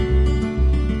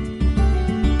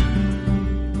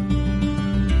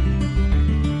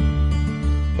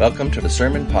Welcome to the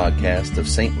sermon podcast of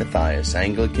St. Matthias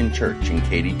Anglican Church in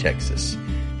Katy, Texas.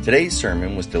 Today's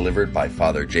sermon was delivered by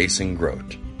Father Jason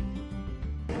Grote.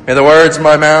 May the words of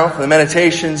my mouth and the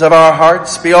meditations of our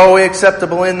hearts be always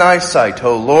acceptable in thy sight,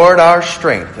 O Lord, our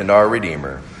strength and our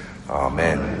Redeemer.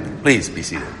 Amen. Please be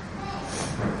seated.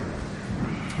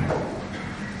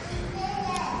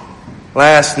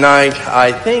 Last night,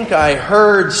 I think I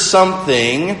heard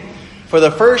something for the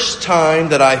first time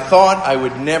that I thought I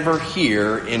would never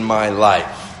hear in my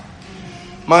life.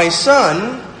 My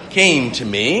son came to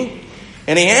me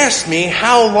and he asked me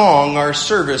how long our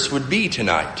service would be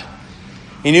tonight.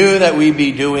 He knew that we'd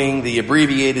be doing the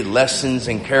abbreviated lessons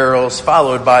and carols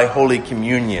followed by Holy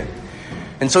Communion.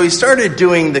 And so he started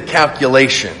doing the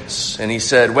calculations and he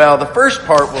said, well, the first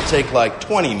part will take like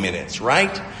 20 minutes,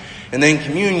 right? And then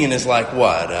communion is like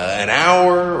what, an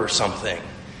hour or something?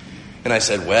 And I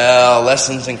said, well,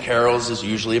 lessons and carols is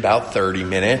usually about 30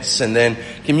 minutes. And then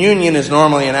communion is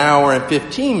normally an hour and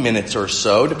 15 minutes or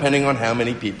so, depending on how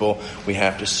many people we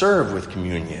have to serve with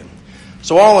communion.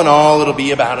 So all in all, it'll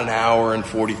be about an hour and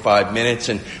 45 minutes.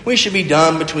 And we should be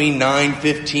done between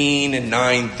 9:15 and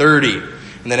 9:30.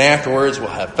 And then afterwards, we'll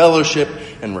have fellowship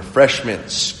and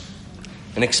refreshments.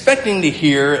 And expecting to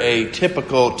hear a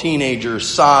typical teenager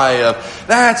sigh of,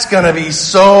 that's going to be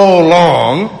so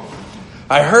long,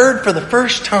 I heard for the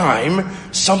first time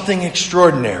something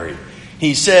extraordinary.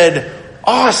 He said,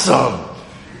 awesome!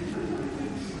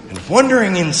 And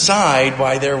wondering inside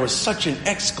why there was such an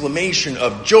exclamation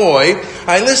of joy,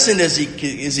 I listened as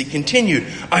he continued,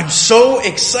 I'm so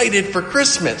excited for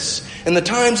Christmas. And the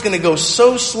time's going to go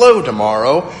so slow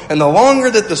tomorrow, and the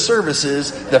longer that the service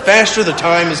is, the faster the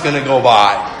time is going to go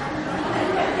by.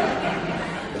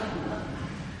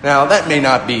 Now, that may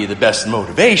not be the best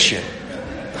motivation,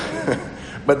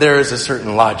 but there is a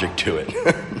certain logic to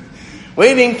it.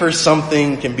 Waiting for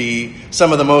something can be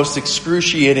some of the most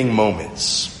excruciating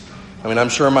moments. I mean, I'm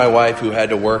sure my wife, who had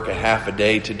to work a half a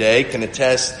day today, can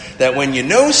attest that when you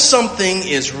know something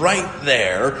is right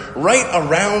there, right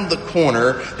around the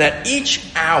corner, that each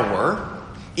hour,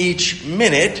 each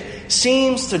minute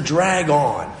seems to drag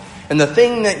on. And the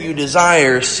thing that you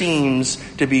desire seems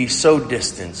to be so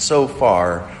distant, so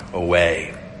far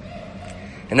away.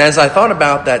 And as I thought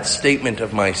about that statement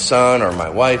of my son or my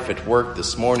wife at work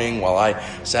this morning while I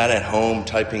sat at home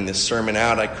typing this sermon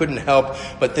out, I couldn't help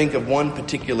but think of one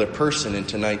particular person in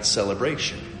tonight's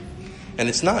celebration. And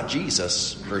it's not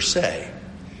Jesus per se.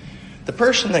 The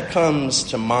person that comes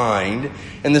to mind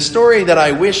and the story that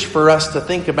I wish for us to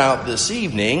think about this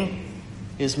evening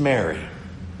is Mary,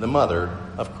 the mother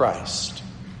of Christ.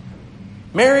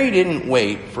 Mary didn't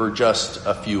wait for just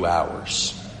a few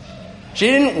hours. She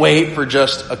didn't wait for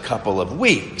just a couple of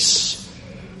weeks,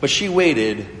 but she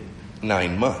waited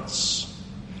 9 months.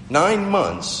 9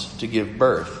 months to give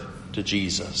birth to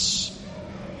Jesus.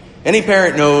 Any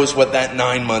parent knows what that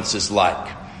 9 months is like.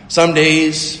 Some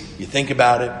days you think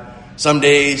about it. Some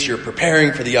days you're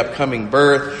preparing for the upcoming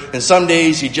birth. And some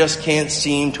days you just can't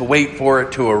seem to wait for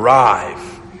it to arrive.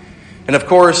 And of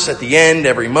course, at the end,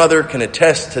 every mother can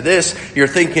attest to this. You're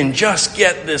thinking, just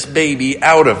get this baby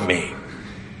out of me.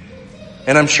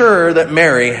 And I'm sure that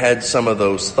Mary had some of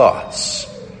those thoughts.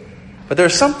 But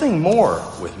there's something more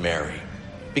with Mary.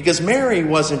 Because Mary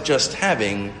wasn't just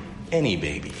having any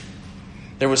baby.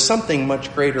 There was something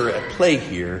much greater at play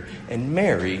here, and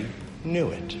Mary knew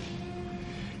it.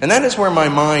 And that is where my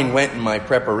mind went in my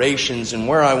preparations and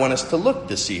where I want us to look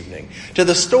this evening. To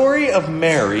the story of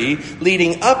Mary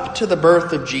leading up to the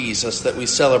birth of Jesus that we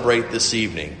celebrate this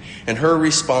evening, and her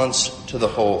response to the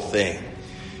whole thing.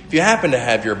 If you happen to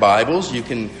have your Bibles, you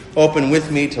can open with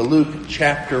me to Luke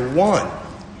chapter 1.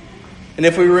 And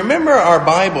if we remember our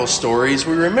Bible stories,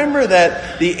 we remember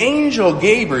that the angel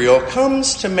Gabriel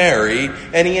comes to Mary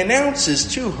and he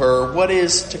announces to her what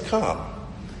is to come.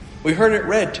 We heard it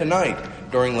read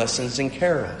tonight during lessons and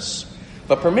carols.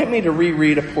 But permit me to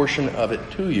reread a portion of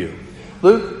it to you.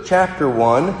 Luke chapter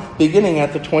 1, beginning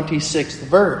at the 26th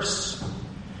verse.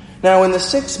 Now in the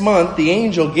 6th month, the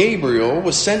angel Gabriel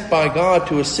was sent by God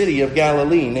to a city of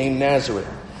Galilee named Nazareth,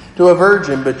 to a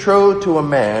virgin betrothed to a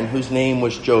man whose name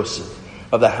was Joseph,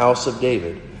 of the house of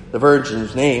David. The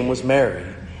virgin's name was Mary.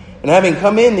 And having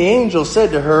come in, the angel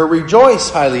said to her,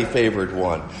 Rejoice, highly favored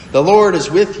one. The Lord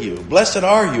is with you. Blessed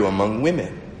are you among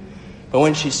women. But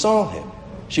when she saw him,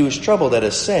 she was troubled at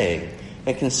his saying,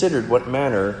 and considered what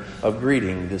manner of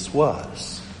greeting this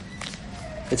was.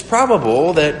 It's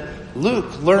probable that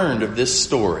Luke learned of this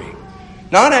story,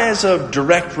 not as a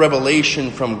direct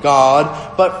revelation from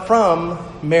God, but from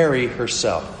Mary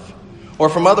herself, or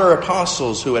from other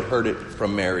apostles who had heard it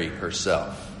from Mary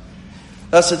herself.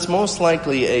 Thus, it's most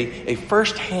likely a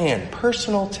first-hand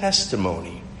personal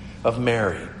testimony of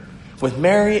Mary, with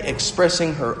Mary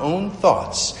expressing her own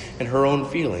thoughts and her own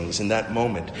feelings in that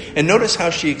moment. And notice how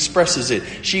she expresses it.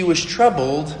 She was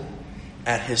troubled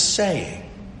at his saying,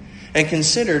 and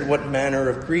considered what manner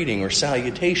of greeting or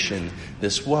salutation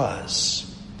this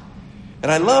was. And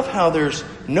I love how there's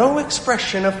no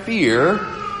expression of fear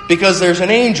because there's an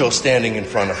angel standing in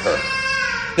front of her.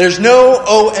 There's no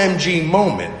OMG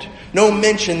moment, no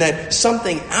mention that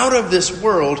something out of this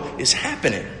world is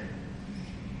happening.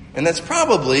 And that's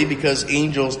probably because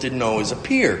angels didn't always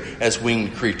appear as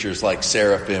winged creatures like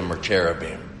seraphim or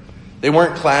cherubim. They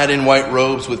weren't clad in white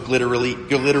robes with glittery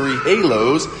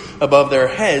halos above their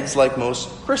heads like most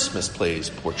Christmas plays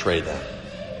portray them.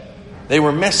 They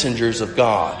were messengers of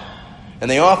God, and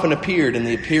they often appeared in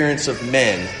the appearance of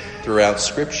men throughout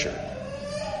Scripture.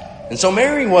 And so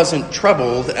Mary wasn't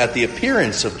troubled at the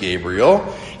appearance of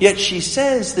Gabriel, yet she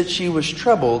says that she was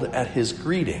troubled at his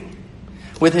greeting,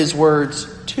 with his words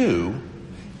to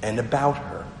and about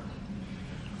her.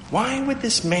 Why would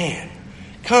this man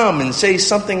come and say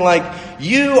something like,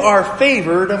 "You are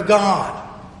favored of God.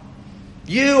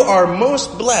 You are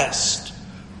most blessed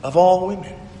of all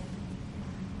women"?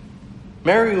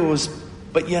 Mary was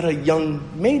but yet a young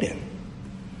maiden.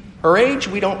 Her age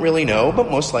we don't really know, but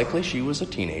most likely she was a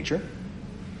teenager.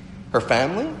 Her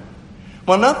family?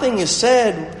 Well, nothing is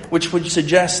said which would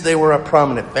suggest they were a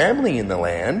prominent family in the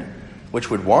land,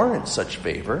 which would warrant such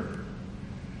favor.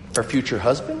 Her future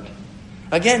husband?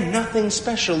 Again, nothing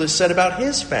special is said about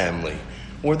his family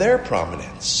or their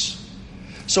prominence.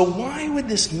 So why would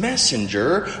this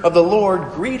messenger of the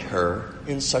Lord greet her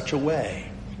in such a way?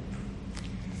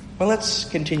 Well, let's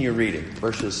continue reading,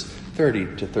 verses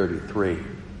 30 to 33.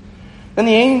 Then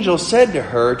the angel said to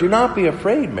her, "Do not be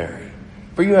afraid, Mary,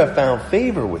 for you have found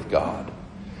favor with God.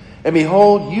 And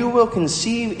behold, you will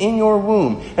conceive in your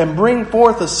womb and bring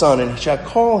forth a son, and shall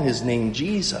call his name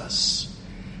Jesus.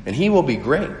 And he will be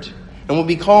great, and will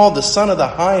be called the Son of the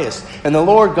Highest. And the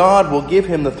Lord God will give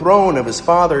him the throne of his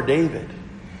father David.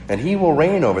 And he will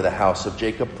reign over the house of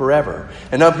Jacob forever.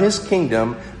 And of his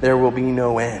kingdom there will be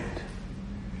no end."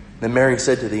 Then Mary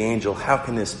said to the angel, "How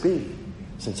can this be,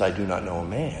 since I do not know a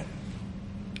man?"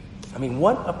 I mean,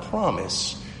 what a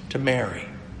promise to Mary.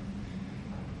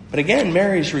 But again,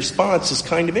 Mary's response is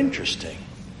kind of interesting.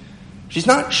 She's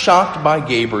not shocked by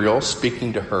Gabriel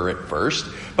speaking to her at first,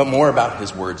 but more about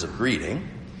his words of greeting.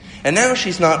 And now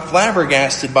she's not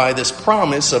flabbergasted by this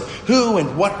promise of who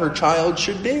and what her child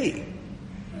should be.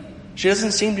 She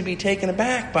doesn't seem to be taken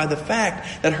aback by the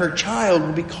fact that her child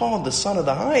will be called the Son of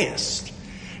the Highest,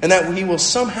 and that he will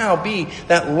somehow be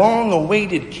that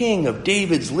long-awaited king of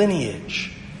David's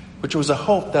lineage, which was a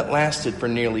hope that lasted for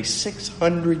nearly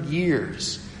 600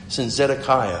 years since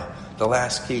Zedekiah, the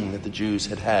last king that the Jews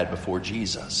had had before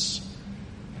Jesus.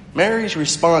 Mary's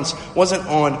response wasn't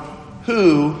on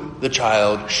who the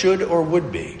child should or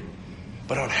would be,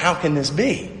 but on how can this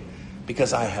be,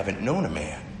 because I haven't known a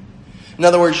man. In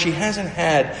other words, she hasn't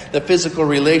had the physical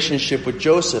relationship with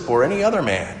Joseph or any other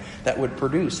man that would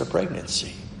produce a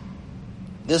pregnancy.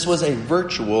 This was a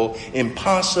virtual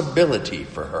impossibility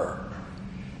for her.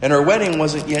 And her wedding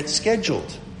wasn't yet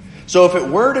scheduled. So if it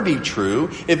were to be true,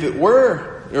 if it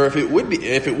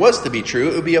was to be true,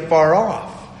 it would be afar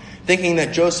off, thinking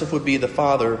that Joseph would be the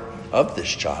father of this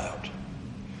child.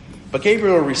 But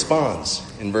Gabriel responds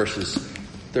in verse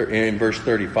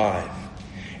 35.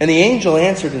 And the angel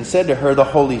answered and said to her, "The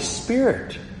Holy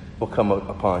Spirit will come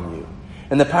upon you,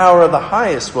 and the power of the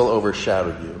Highest will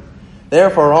overshadow you.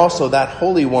 Therefore also that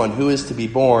Holy One who is to be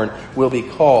born will be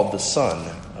called the Son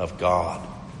of God."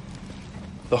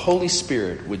 The Holy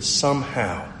Spirit would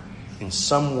somehow, in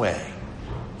some way,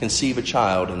 conceive a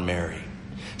child in Mary,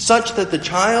 such that the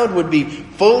child would be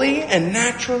fully and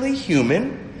naturally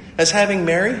human, as having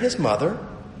Mary his mother,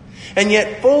 and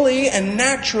yet fully and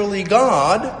naturally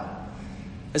God,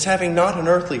 as having not an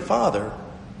earthly father,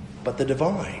 but the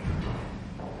divine.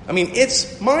 I mean,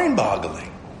 it's mind-boggling.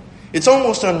 It's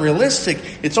almost unrealistic.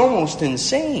 It's almost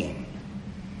insane.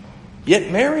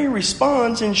 Yet Mary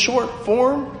responds in short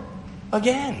form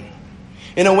again,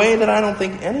 in a way that I don't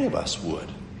think any of us would.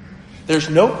 There's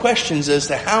no questions as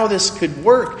to how this could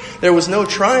work. There was no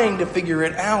trying to figure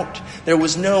it out. There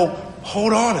was no,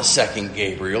 "Hold on a second,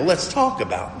 Gabriel, let's talk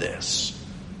about this."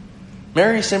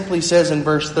 Mary simply says in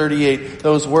verse 38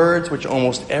 those words which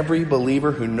almost every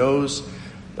believer who knows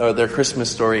their Christmas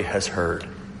story has heard.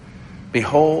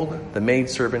 "Behold, the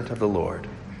maidservant of the Lord.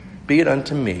 Be it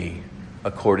unto me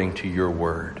according to your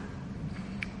word."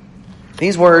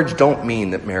 These words don't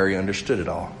mean that Mary understood it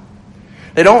all.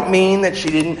 They don't mean that she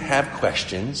didn't have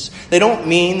questions. They don't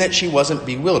mean that she wasn't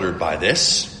bewildered by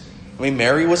this. I mean,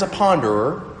 Mary was a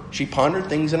ponderer. She pondered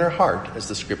things in her heart, as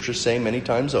the scriptures say many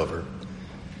times over.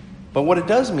 But what it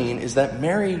does mean is that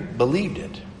Mary believed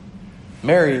it.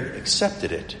 Mary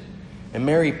accepted it. And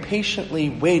Mary patiently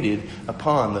waited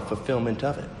upon the fulfillment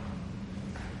of it.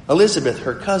 Elizabeth,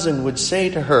 her cousin, would say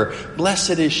to her,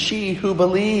 "Blessed is she who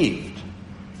believed,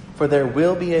 for there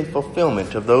will be a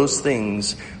fulfillment of those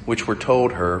things which were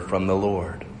told her from the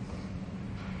Lord."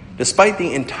 Despite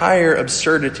the entire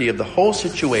absurdity of the whole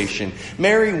situation,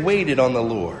 Mary waited on the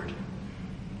Lord,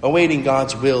 awaiting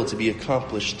God's will to be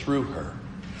accomplished through her,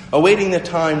 awaiting the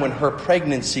time when her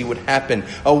pregnancy would happen,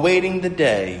 awaiting the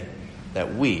day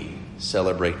that we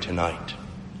celebrate tonight.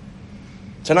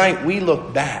 Tonight we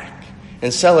look back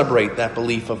and celebrate that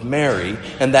belief of Mary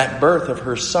and that birth of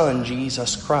her son,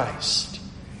 Jesus Christ.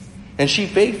 And she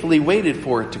faithfully waited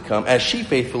for it to come. As she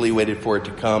faithfully waited for it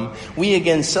to come, we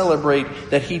again celebrate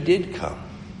that he did come.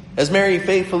 As Mary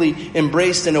faithfully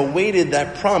embraced and awaited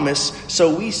that promise,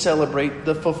 so we celebrate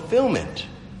the fulfillment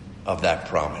of that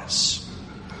promise.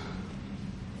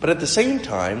 But at the same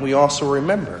time, we also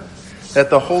remember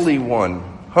that the Holy One,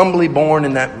 humbly born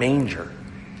in that manger,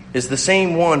 is the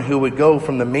same one who would go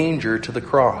from the manger to the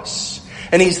cross.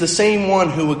 And he's the same one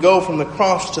who would go from the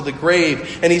cross to the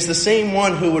grave. And he's the same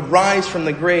one who would rise from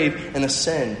the grave and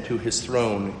ascend to his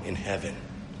throne in heaven.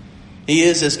 He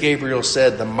is, as Gabriel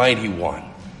said, the mighty one,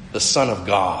 the Son of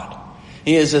God.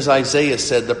 He is, as Isaiah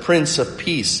said, the Prince of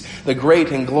Peace, the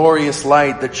great and glorious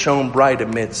light that shone bright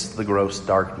amidst the gross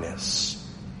darkness.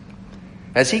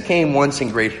 As he came once in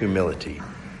great humility,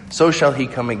 so shall he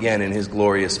come again in his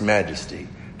glorious majesty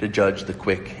to judge the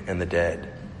quick and the dead.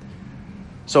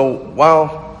 So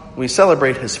while we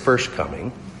celebrate his first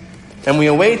coming and we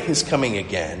await his coming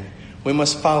again, we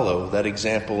must follow that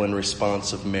example and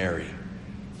response of Mary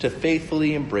to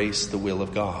faithfully embrace the will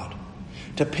of God,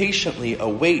 to patiently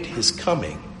await his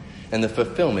coming and the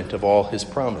fulfillment of all his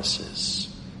promises.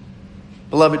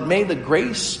 Beloved, may the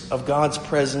grace of God's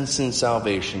presence in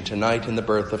salvation tonight in the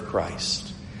birth of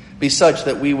Christ be such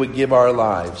that we would give our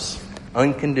lives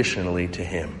unconditionally to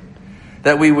him,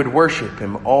 that we would worship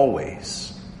him always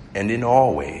and in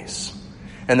all ways,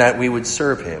 and that we would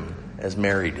serve him as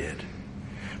Mary did.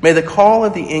 May the call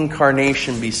of the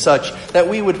incarnation be such that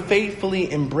we would faithfully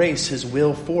embrace his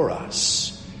will for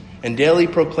us and daily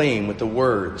proclaim with the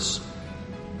words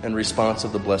and response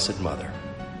of the Blessed Mother,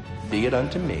 "Be it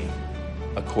unto me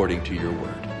according to your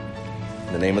word."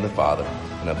 In the name of the Father,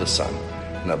 and of the Son,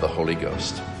 and of the Holy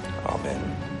Ghost.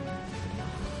 Amen.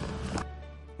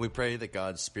 We pray that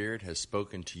God's Spirit has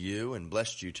spoken to you and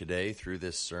blessed you today through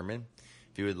this sermon.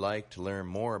 If you would like to learn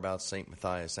more about St.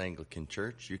 Matthias Anglican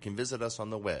Church, you can visit us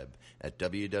on the web at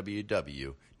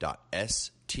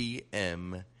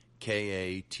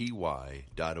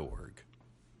www.stmkaty.org.